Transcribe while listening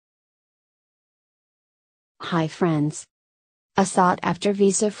Hi friends. A sought-after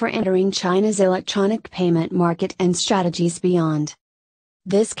visa for entering China's electronic payment market and strategies beyond.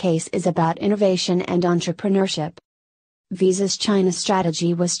 This case is about innovation and entrepreneurship. Visa's China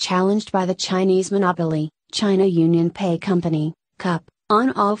strategy was challenged by the Chinese monopoly, China UnionPay Company, CUP,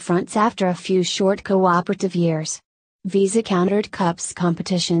 on all fronts after a few short cooperative years. Visa countered CUP's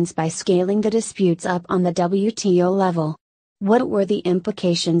competitions by scaling the disputes up on the WTO level. What were the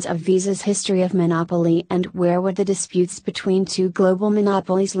implications of Visa's history of monopoly and where would the disputes between two global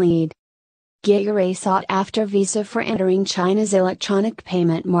monopolies lead? Get your sought-after visa for entering China's electronic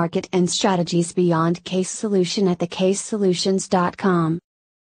payment market and strategies beyond Case Solution at thecasesolutions.com.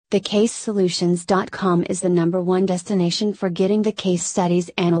 Thecasesolutions.com is the #1 destination for getting the case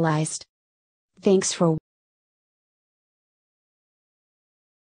studies analyzed. Thanks for